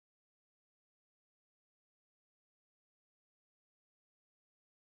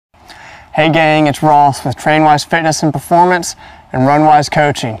Hey gang, it's Ross with TrainWise Fitness and Performance and RunWise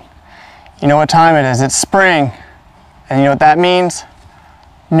Coaching. You know what time it is? It's spring. And you know what that means?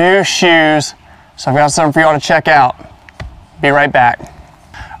 New shoes. So I've got something for y'all to check out. Be right back.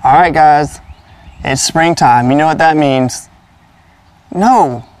 All right guys, it's springtime. You know what that means?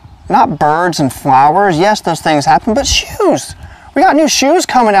 No, not birds and flowers. Yes, those things happen, but shoes. We got new shoes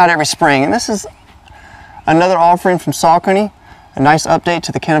coming out every spring, and this is another offering from Saucony. A nice update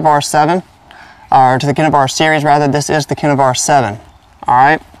to the Kinvara 7, or to the Kinvara series rather. This is the Kinvara 7. All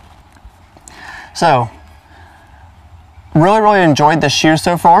right. So, really enjoyed this shoe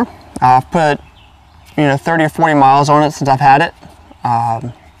so far. I've put 30 or 40 miles on it since I've had it,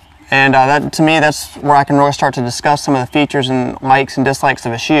 and that, to me, that's where I can really start to discuss some of the features and likes and dislikes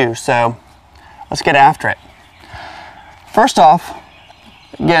of a shoe. So, let's get after it. First off,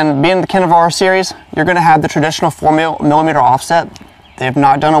 again, being the Kinvara series, you're going to have the traditional 4mm offset. They've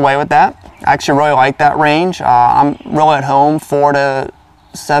not done away with that. I actually really like that range. I'm really at home 4 to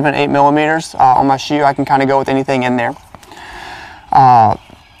 7, 8 millimeters on my shoe. I can kind of go with anything in there.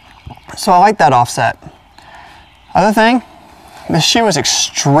 So I like that offset. Other thing, this shoe is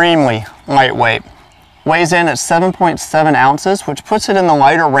extremely lightweight. Weighs in at 7.7 ounces, which puts it in the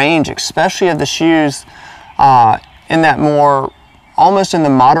lighter range, especially of the shoes in that more almost in the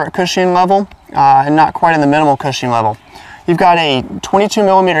moderate cushioning level and not quite in the minimal cushioning level. You've got a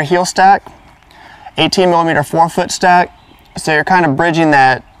 22mm heel stack, 18mm forefoot stack, so you're kind of bridging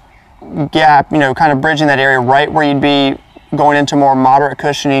that gap, kind of bridging that area right where you'd be going into more moderate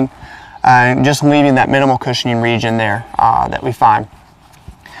cushioning and just leaving that minimal cushioning region there that we find.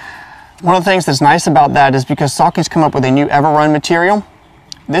 One of the things that's nice about that is because Saucony's come up with a new Everrun material,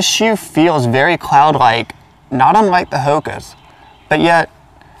 this shoe feels very cloud-like, not unlike the Hoka's. But yet,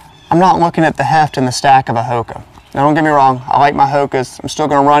 I'm not looking at the heft and the stack of a Hoka. Now don't get me wrong, I like my Hoka's. I'm still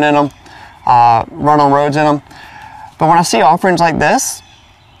gonna run in them, run on roads in them. But when I see offerings like this,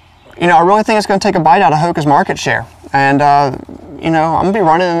 I really think it's gonna take a bite out of Hoka's market share. And I'm gonna be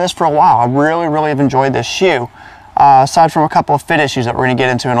running in this for a while. I really have enjoyed this shoe, aside from a couple of fit issues that we're gonna get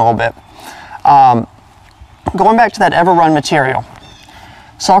into in a little bit. Going back to that Everrun material,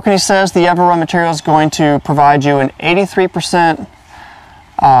 Saucony says the Everrun material is going to provide you an 83%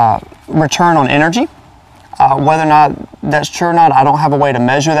 return on energy. Whether or not that's true or not, I don't have a way to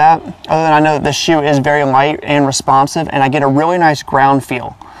measure that, other than I know that this shoe is very light and responsive, and I get a really nice ground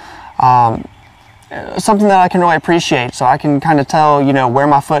feel. Something that I can really appreciate, so I can kind of tell, where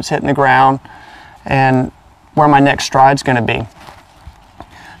my foot's hitting the ground and where my next stride's going to be.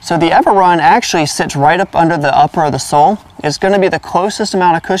 So the Everrun actually sits right up under the upper of the sole. It's going to be the closest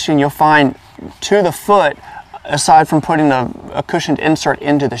amount of cushion you'll find to the foot, aside from putting a cushioned insert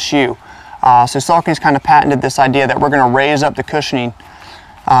into the shoe. So Saucony's kind of patented this idea that we're going to raise up the cushioning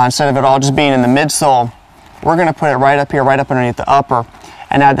instead of it all just being in the midsole. We're going to put it right up here, right up underneath the upper,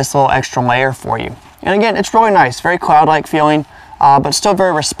 and add this little extra layer for you. And again, it's really nice, very cloud-like feeling, but still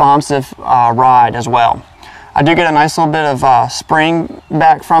very responsive ride as well. I do get a nice little bit of spring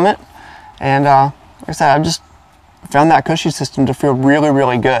back from it, and like I said, I've just found that cushion system to feel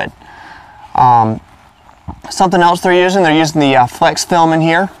really good. Something else they're using the flex film in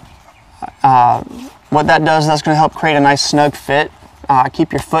here. What that does, that's going to help create a nice snug fit,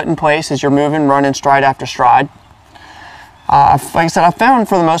 keep your foot in place as you're moving, running stride after stride. Like I said, I found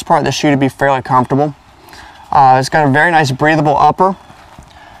for the most part the shoe to be fairly comfortable. It's got a very nice breathable upper.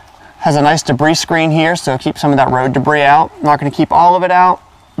 Has a nice debris screen here, so keep some of that road debris out. I'm not going to keep all of it out,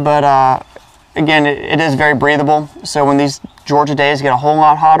 but again, it is very breathable. So when these Georgia days get a whole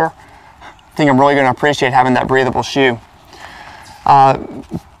lot hotter, I think I'm really going to appreciate having that breathable shoe.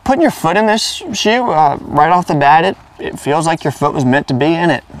 Putting your foot in this shoe, right off the bat, it feels like your foot was meant to be in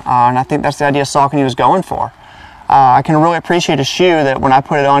it. And I think that's the idea Saucony was going for. I can really appreciate a shoe that when I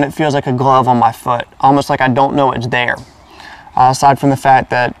put it on, it feels like a glove on my foot, almost like I don't know it's there. Aside from the fact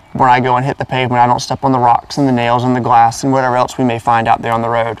that when I go and hit the pavement, I don't step on the rocks and the nails and the glass and whatever else we may find out there on the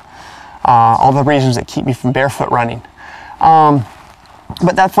road. All the reasons that keep me from barefoot running.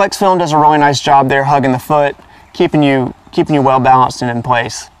 But that flex film does a really nice job there, hugging the foot, keeping you well balanced and in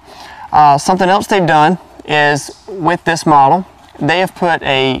place. Something else they've done is with this model, they have put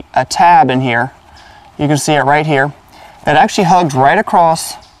a tab in here. You can see it right here. That actually hugs right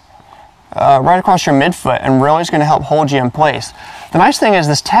across your midfoot and really is going to help hold you in place. The nice thing is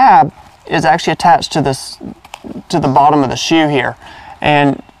this tab is actually attached to the bottom of the shoe here,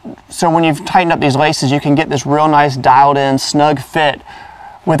 and so when you've tightened up these laces, you can get this real nice dialed in snug fit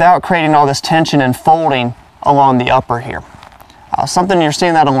without creating all this tension and folding along the upper here. Something you're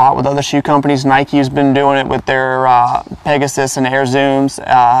seeing that a lot with other shoe companies. Nike's been doing it with their Pegasus and Air Zooms,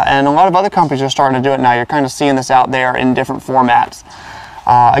 and a lot of other companies are starting to do it now. You're kind of seeing this out there in different formats.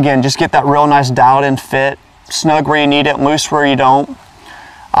 Again, just get that real nice dialed in fit, snug where you need it, loose where you don't.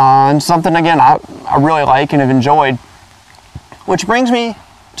 And something, again, I really like and have enjoyed. Which brings me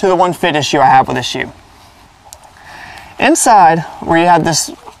to the one fit issue I have with this shoe. Inside, where you have this,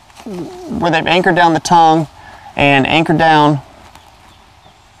 where they've anchored down the tongue and anchored down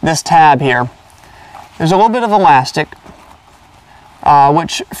this tab here, there's a little bit of elastic,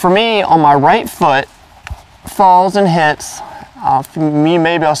 which for me on my right foot falls and hits, for me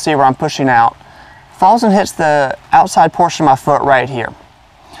maybe I'll see where I'm pushing out, falls and hits the outside portion of my foot right here.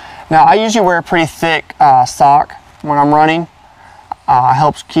 Now I usually wear a pretty thick sock when I'm running,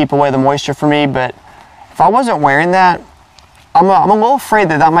 helps keep away the moisture for me, but if I wasn't wearing that, I'm a little afraid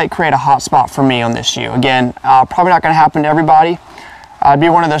that that might create a hot spot for me on this shoe. Again, probably not going to happen to everybody. It'd be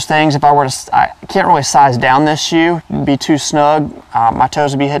one of those things, if I were to, I can't really size down this shoe, it'd be too snug, my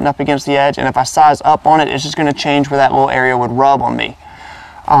toes would be hitting up against the edge, and if I size up on it, it's just going to change where that little area would rub on me.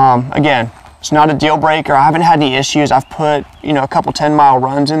 Again, it's not a deal breaker. I haven't had any issues. I've put, you know, a couple 10-mile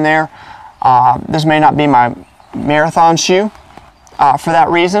runs in there. This may not be my marathon shoe for that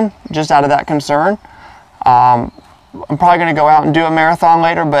reason, just out of that concern. I'm probably going to go out and do a marathon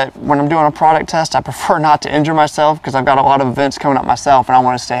later, but when I'm doing a product test, I prefer not to injure myself because I've got a lot of events coming up myself and I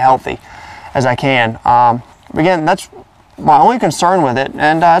want to stay healthy as I can. Again, that's my only concern with it,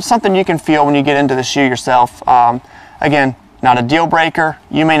 and it's something you can feel when you get into the shoe yourself. Again, not a deal breaker.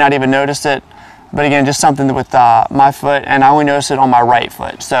 You may not even notice it, but again, just something with my foot, and I only notice it on my right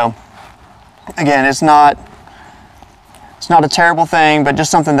foot. So again, it's not a terrible thing, but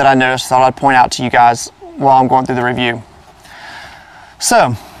just something that I noticed, thought I'd point out to you guys while I'm going through the review.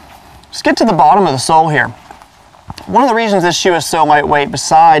 So let's get to the bottom of the sole here. One of the reasons this shoe is so lightweight,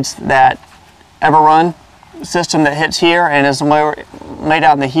 besides that Everrun system that hits here and is laid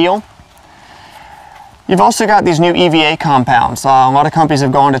out in the heel, you've also got these new EVA compounds. A lot of companies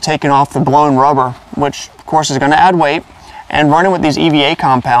have gone to taking off the blown rubber, which of course is going to add weight, and running with these EVA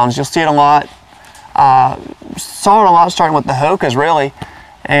compounds. You'll see it a lot. Saw it a lot starting with the Hokas really,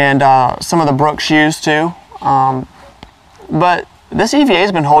 and some of the Brooks shoes too. But this EVA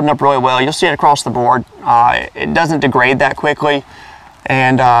has been holding up really well. You'll see it across the board. It doesn't degrade that quickly,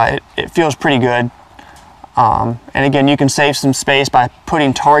 and it feels pretty good. And again, you can save some space by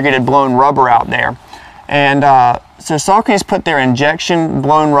putting targeted blown rubber out there. And so Saucony's put their injection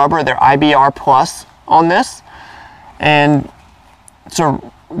blown rubber, their IBR Plus, on this, and it's a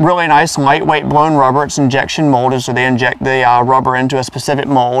really nice lightweight blown rubber. It's injection molded, so they inject the rubber into a specific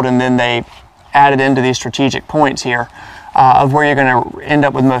mold, and then they add it into these strategic points here of where you're going to end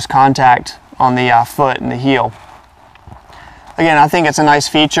up with most contact on the foot and the heel. Again, I think it's a nice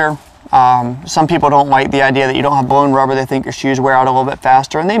feature. Some people don't like the idea that you don't have blown rubber. They think your shoes wear out a little bit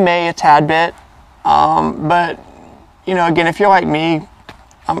faster, and they may a tad bit. But you know, again, if you're like me,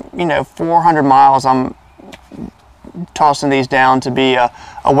 you know, 400 miles, I'm tossing these down to be a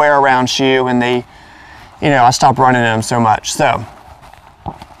wear around shoe, and they, you know, I stopped running in them so much. So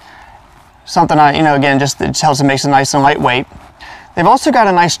something you know, again, just it helps, it makes it nice and lightweight. They've also got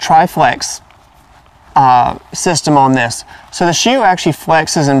a nice Tri-Flex system on this, so the shoe actually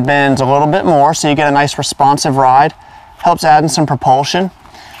flexes and bends a little bit more, so you get a nice responsive ride. Helps add in some propulsion.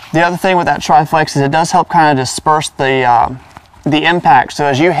 The other thing with that Tri-Flex is it does help kind of disperse the impact. So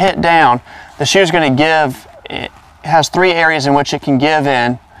as you hit down, the shoe is going to give. It has 3 areas in which it can give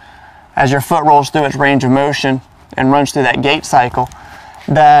in as your foot rolls through its range of motion and runs through that gait cycle,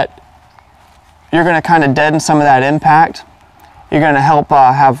 that you're going to kind of deaden some of that impact. You're going to help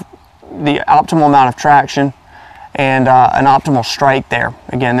have the optimal amount of traction and an optimal strike there.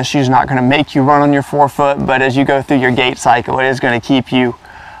 Again, this shoe's not going to make you run on your forefoot, but as you go through your gait cycle, it is going to keep you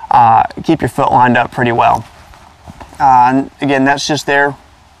keep your foot lined up pretty well. And again, that's just their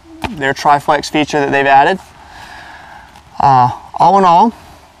Tri-Flex feature that they've added. All in all,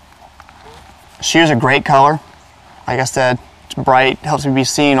 shoe's a great color. Like I said, it's bright, helps me be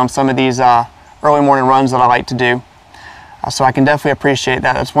seen on some of these early morning runs that I like to do. So I can definitely appreciate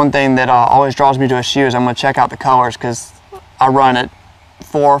that. That's one thing that always draws me to a shoe, is I'm going to check out the colors, because I run at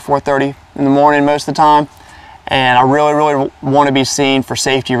 4:30 in the morning most of the time, and I really want to be seen for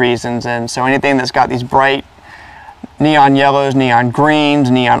safety reasons. And so anything that's got these bright neon yellows, neon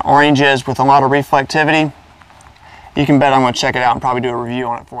greens, neon oranges with a lot of reflectivity, you can bet I'm going to check it out and probably do a review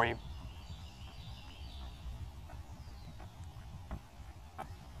on it for you.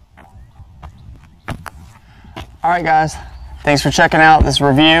 Alright guys, thanks for checking out this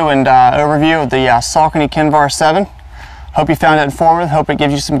review and overview of the Saucony Kinvara 7. Hope you found it informative. Hope it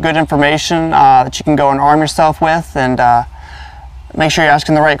gives you some good information that you can go and arm yourself with, and make sure you're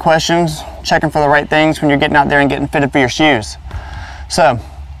asking the right questions, checking for the right things when you're getting out there and getting fitted for your shoes. So,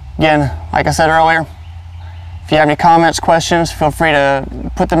 again, like I said earlier, if you have any comments, questions, feel free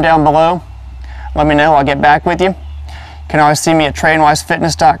to put them down below. Let me know. I'll get back with you. You can always see me at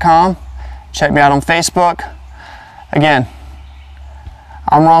trainwisefitness.com. Check me out on Facebook. Again,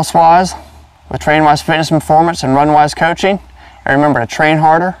 I'm Ross Wise with Train Wise Fitness Performance and Run Wise Coaching. And remember to train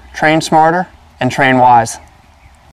harder, train smarter, and train wise.